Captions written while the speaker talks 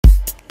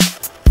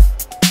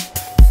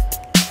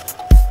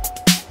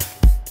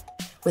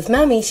With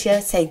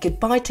Mailmeteor, say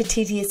goodbye to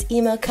tedious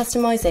email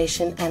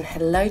customization and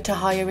hello to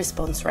higher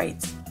response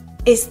rates.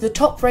 It's the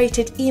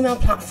top-rated email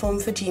platform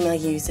for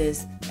Gmail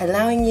users,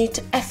 allowing you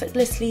to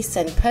effortlessly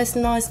send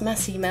personalised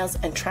mass emails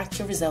and track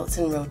your results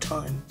in real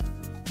time.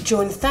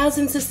 Join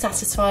thousands of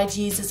satisfied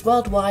users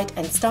worldwide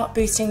and start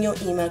boosting your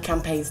email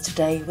campaigns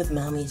today with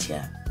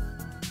Mailmeteor.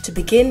 To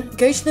begin,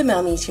 go to the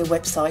Mailmeteor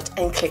website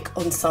and click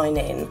on Sign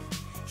In.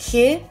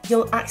 Here,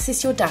 you'll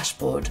access your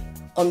dashboard.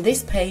 On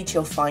this page,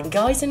 you'll find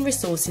guides and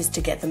resources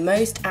to get the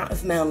most out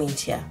of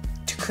Mailmeteor.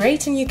 To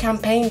create a new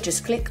campaign,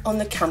 just click on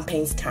the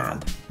Campaigns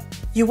tab.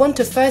 You want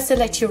to first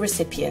select your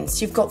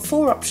recipients. You've got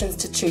 4 options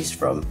to choose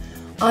from.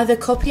 Either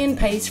copy and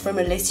paste from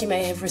a list you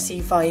may have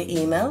received via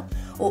email,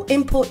 or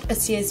import a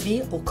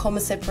CSV or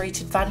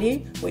comma-separated value,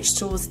 which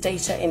stores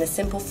data in a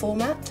simple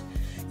format.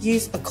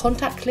 Use a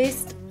contact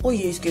list or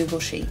use Google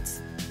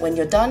Sheets. When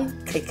you're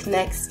done, click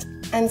Next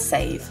and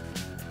Save.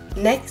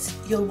 Next,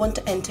 you'll want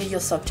to enter your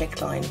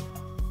subject line.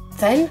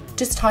 Then,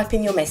 just type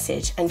in your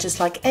message, and just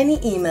like any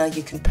email,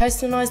 you can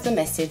personalise the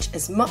message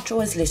as much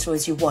or as little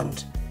as you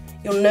want.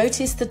 You'll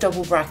notice the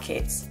double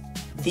brackets.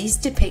 These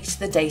depict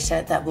the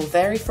data that will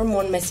vary from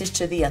one message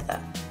to the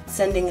other,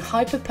 sending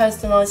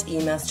hyper-personalised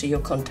emails to your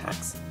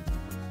contacts.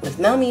 With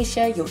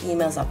Mailmeteor, your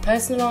emails are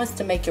personalised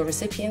to make your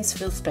recipients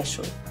feel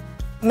special.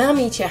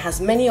 Mailmeteor has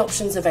many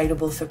options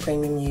available for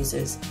premium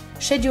users.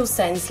 Schedule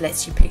Sends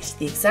lets you pick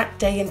the exact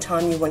day and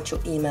time you want your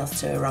emails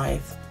to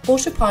arrive.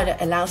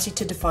 Autopilot allows you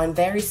to define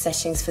various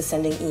settings for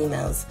sending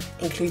emails,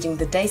 including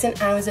the days and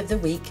hours of the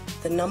week,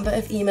 the number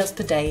of emails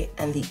per day,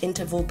 and the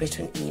interval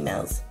between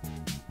emails.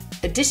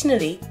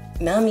 Additionally,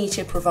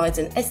 Mailmeteor provides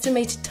an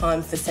estimated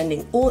time for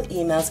sending all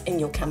emails in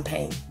your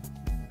campaign.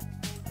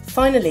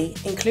 Finally,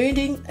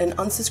 including an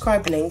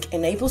unsubscribe link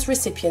enables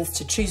recipients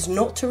to choose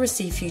not to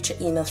receive future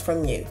emails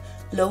from you,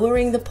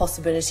 lowering the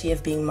possibility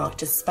of being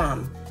marked as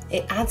spam.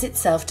 It adds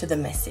itself to the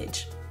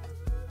message.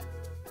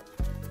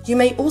 You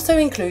may also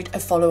include a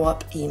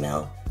follow-up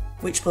email,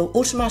 which will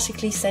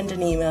automatically send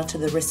an email to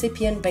the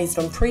recipient based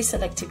on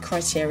pre-selected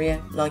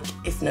criteria like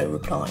if no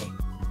reply.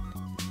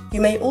 You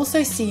may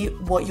also see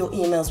what your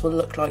emails will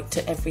look like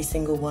to every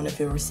single one of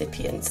your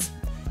recipients.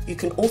 You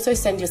can also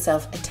send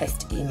yourself a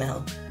test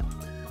email.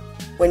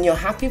 When you're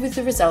happy with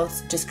the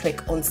results, just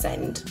click on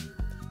Send.